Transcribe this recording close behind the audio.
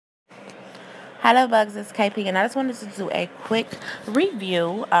Hello Bugs, it's KP, and I just wanted to do a quick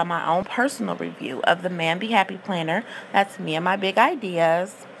review, my own personal review of the MAMBI Happy Planner. That's me and my big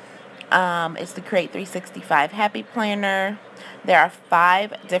ideas. It's the Create 365 Happy Planner. There are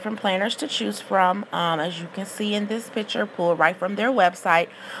 5 different planners to choose from, as you can see in this picture, pulled right from their website.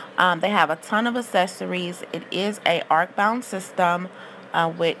 They have a ton of accessories. It is a arc-bound system,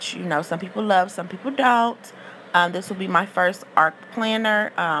 which, some people love, some people don't. This will be my first arc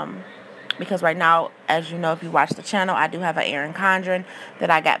planner. Because right now, as you know, if you watch the channel, I do have an Erin Condren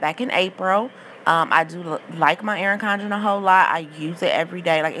that I got back in April. I do like my Erin Condren a whole lot. I use it every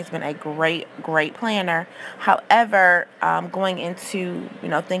day. Like, it's been a great planner. However, going into,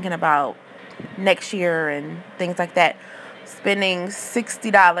 thinking about next year and things like that, spending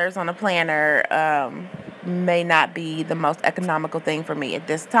 $60 on a planner may not be the most economical thing for me at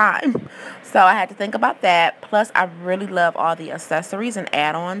this time. So I had to think about that. Plus, I really love all the accessories and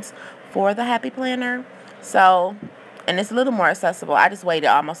add-ons for the Happy Planner. So, and it's a little more accessible. I just waited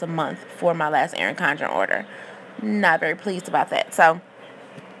almost a month for my last Erin Condren order. Not very pleased about that. So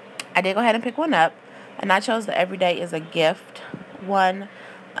I did go ahead and pick one up, and I chose the Everyday is a Gift one.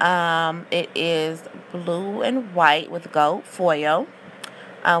 It is blue and white with gold foil,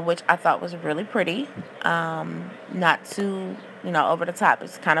 which I thought was really pretty. Not too, over the top.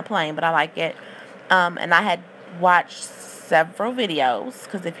 It's kind of plain, but I like it. And I had watched several videos,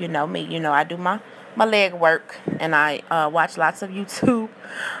 because if you know me, I do my leg work, and I watch lots of YouTube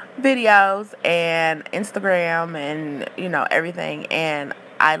videos and Instagram and, everything. And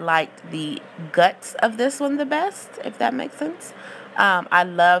I liked the guts of this one the best, if that makes sense. I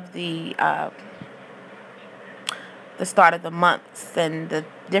love the start of the months and the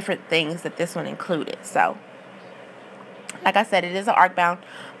different things that this one included. So, like I said, it is an arc-bound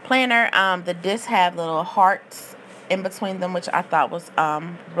planner. The discs have little hearts in between them, which I thought was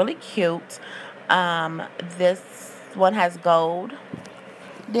really cute. This one has gold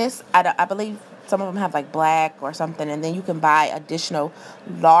discs. I believe some of them have like black or something, and then you can buy additional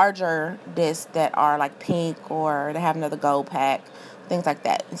larger discs that are like pink, or they have another gold pack, things like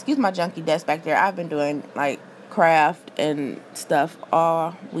that. Excuse my junky desk back there. I've been doing like craft and stuff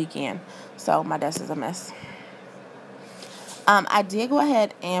all weekend, so my desk is a mess. I did go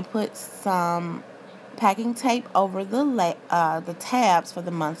ahead and put some packing tape over the tabs for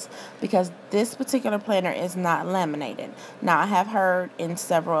the months, because this particular planner is not laminated. Now, I have heard in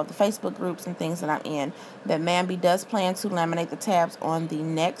several of the Facebook groups and things that I'm in that MAMBI does plan to laminate the tabs on the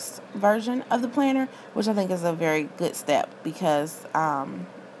next version of the planner, which I think is a very good step, because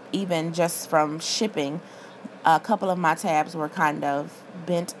even just from shipping, a couple of my tabs were kind of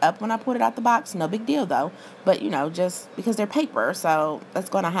bent up when I pulled it out the box. No big deal though, but just because they're paper, so that's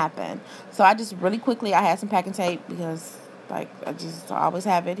going to happen. So I just really quickly, I had some packing tape, because like I just always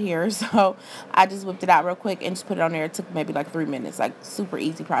have it here, so I just whipped it out real quick and just put it on there. It took maybe like 3 minutes, like super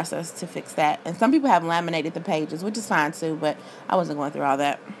easy process to fix that. And some people have laminated the pages, which is fine too, but I wasn't going through all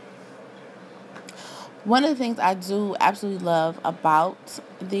that. One of the things I do absolutely love about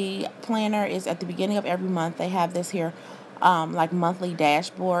the planner is at the beginning of every month, they have this here like monthly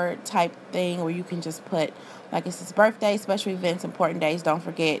dashboard type thing, where you can just put, like, it's his birthday, special events, important days, don't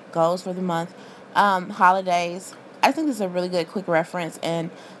forget, goals for the month, holidays. I think this is a really good quick reference.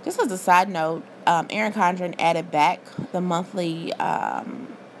 And just as a side note, Erin Condren added back the monthly,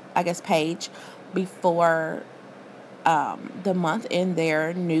 page before the month in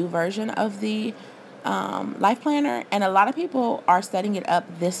their new version of the life planner, and a lot of people are setting it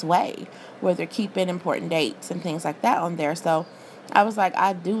up this way, where they're keeping important dates and things like that on there. So I was like,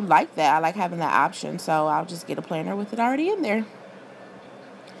 I do like that. I like having that option, so I'll just get a planner with it already in there.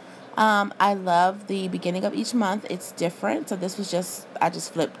 I love the beginning of each month. It's different. So this was I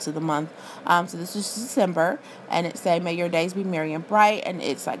just flipped to the month. So this was December, and it said, may your days be merry and bright, and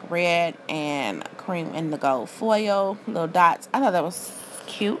it's like red and cream and the gold foil, little dots. I thought that was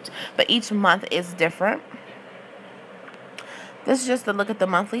cute, but each month is different. This is just a look at the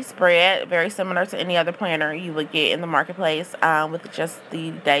monthly spread, very similar to any other planner you would get in the marketplace, with just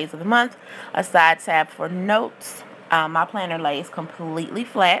the days of the month. A side tab for notes. My planner lays completely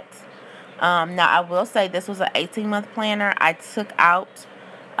flat. Now, I will say this was an 18-month planner. I took out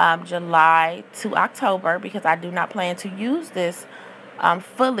July to October, because I do not plan to use this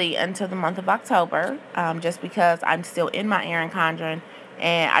fully until the month of October, just because I'm still in my Erin Condren,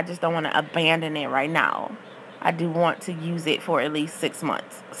 and I just don't want to abandon it right now. I do want to use it for at least 6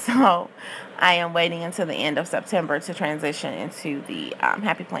 months. So I am waiting until the end of September to transition into the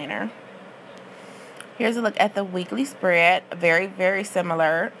Happy Planner. Here's a look at the weekly spread. Very, very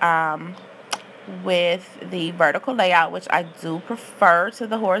similar. with the vertical layout, which I do prefer to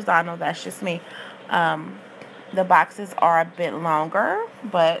the horizontal. That's just me. The boxes are a bit longer,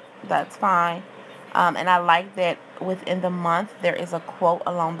 but that's fine. And I like that within the month there is a quote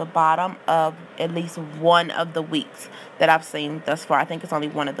along the bottom of at least one of the weeks that I've seen thus far. I think it's only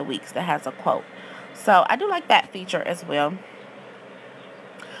one of the weeks that has a quote. So I do like that feature as well.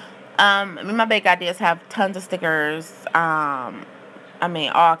 My big ideas have tons of stickers.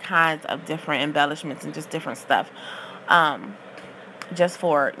 All kinds of different embellishments and just different stuff. Just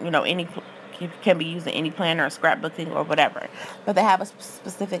for, any can be used in any planner or scrapbooking or whatever. But they have a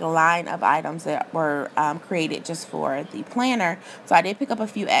specific line of items that were created just for the planner. So I did pick up a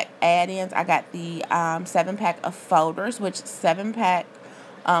few add-ins. I got the 7-pack of folders, which 7-pack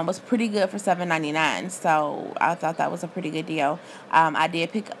was pretty good for $7.99, so I thought that was a pretty good deal. I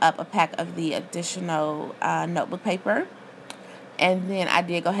did pick up a pack of the additional notebook paper, and then I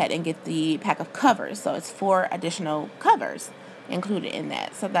did go ahead and get the pack of covers, so it's 4 additional covers included in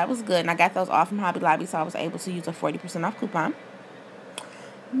that. So that was good, and I got those off from Hobby Lobby, so I was able to use a 40% off coupon.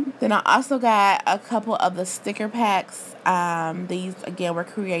 Then I also got a couple of the sticker packs. These, again, were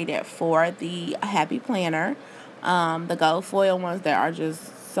created for the Happy Planner. The gold foil ones that are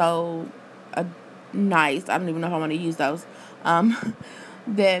just so nice. I don't even know if I want to use those.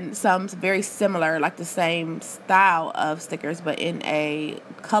 Then some very similar, like the same style of stickers, but in a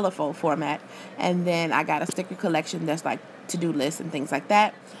colorful format. And then I got a sticker collection that's like to-do lists and things like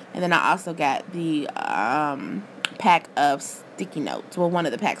that. And then I also got the pack of sticky notes. Well, one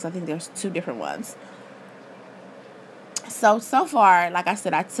of the packs. I think there's 2 different ones. So far, like I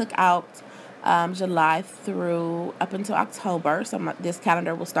said, I took out July through up until October. So this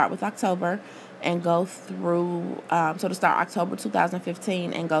calendar will start with October and go through, to start October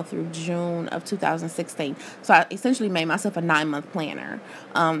 2015 and go through June of 2016. So I essentially made myself a 9-month planner,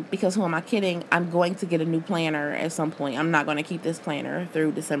 because who am I kidding? I'm going to get a new planner at some point. I'm not going to keep this planner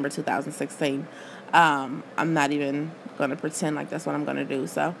through December 2016. I'm not even going to pretend like that's what I'm going to do.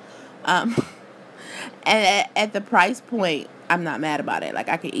 So, and at the price point, I'm not mad about it. Like,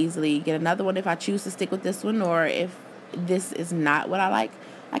 I could easily get another one if I choose to stick with this one, or if this is not what I like,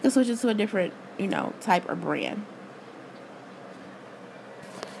 I can switch it to a different, type or brand.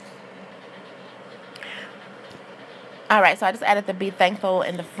 Alright, so I just added the Be Thankful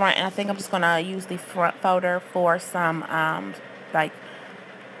in the front, and I think I'm just going to use the front folder for some, like,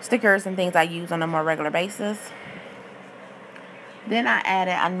 stickers and things I use on a more regular basis. Then I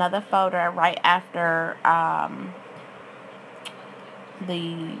added another folder right after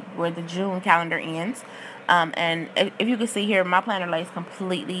where the June calendar ends. And if you can see here, my planner lays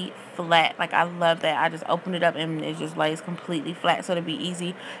completely flat. Like, I love that. I just open it up and it just lays completely flat, so it'll be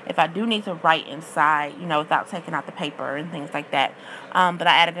easy if I do need to write inside, without taking out the paper and things like that. But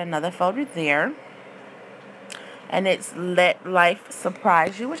I added another folder there, and it's Let Life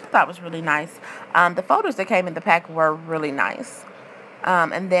Surprise You, which I thought was really nice. The folders that came in the pack were really nice.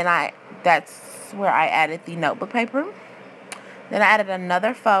 And then that's where I added the notebook paper. Then I added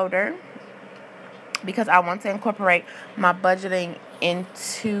another folder because I want to incorporate my budgeting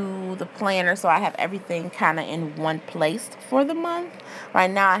into the planner, so I have everything kind of in one place for the month. Right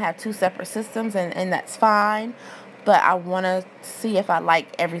now I have 2 separate systems, and that's fine, but I want to see if I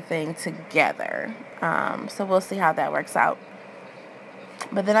like everything together. So we'll see how that works out.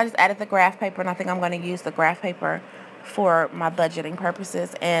 But then I just added the graph paper, and I think I'm going to use the graph paper for my budgeting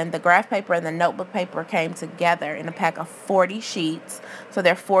purposes. And the graph paper and the notebook paper came together in a pack of 40 sheets. So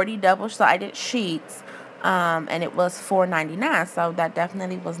they're 40 double-sided sheets, and it was $4.99. So that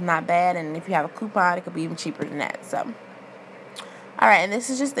definitely was not bad. And if you have a coupon, it could be even cheaper than that. So, all right, and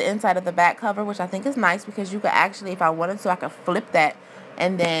this is just the inside of the back cover, which I think is nice because you could actually, if I wanted to, I could flip that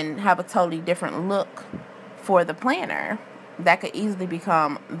and then have a totally different look for the planner. That could easily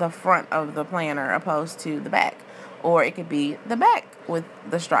become the front of the planner opposed to the back. Or it could be the back with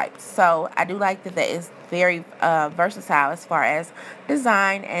the stripes. So I do like that is very versatile as far as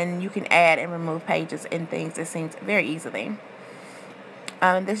design, and you can add and remove pages and things, it seems, very easily.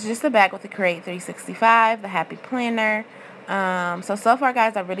 This is just the back with the Create 365, the Happy Planner. So far,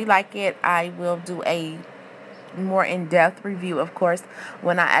 guys, I really like it. I will do a more in-depth review, of course,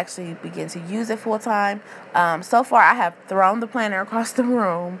 when I actually begin to use it full time. So far, I have thrown the planner across the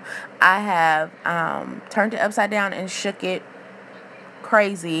room. I have turned it upside down and shook it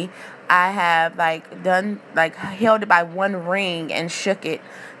crazy. I have held it by one ring and shook it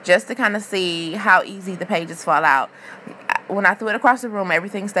just to kind of see how easy the pages fall out. When I threw it across the room,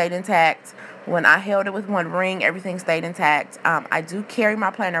 everything stayed intact. When I held it with one ring, everything stayed intact. I do carry my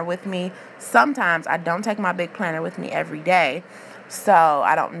planner with me. Sometimes I don't take my big planner with me every day. So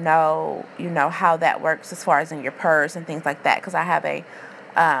I don't know, how that works as far as in your purse and things like that, because I have a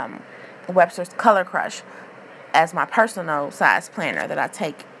Webster's Color Crush as my personal size planner that I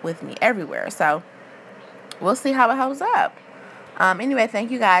take with me everywhere. So we'll see how it holds up. Anyway,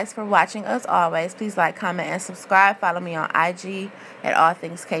 thank you guys for watching. As always, please like, comment, and subscribe. Follow me on IG at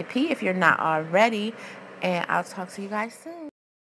AllThingsKP if you're not already. And I'll talk to you guys soon.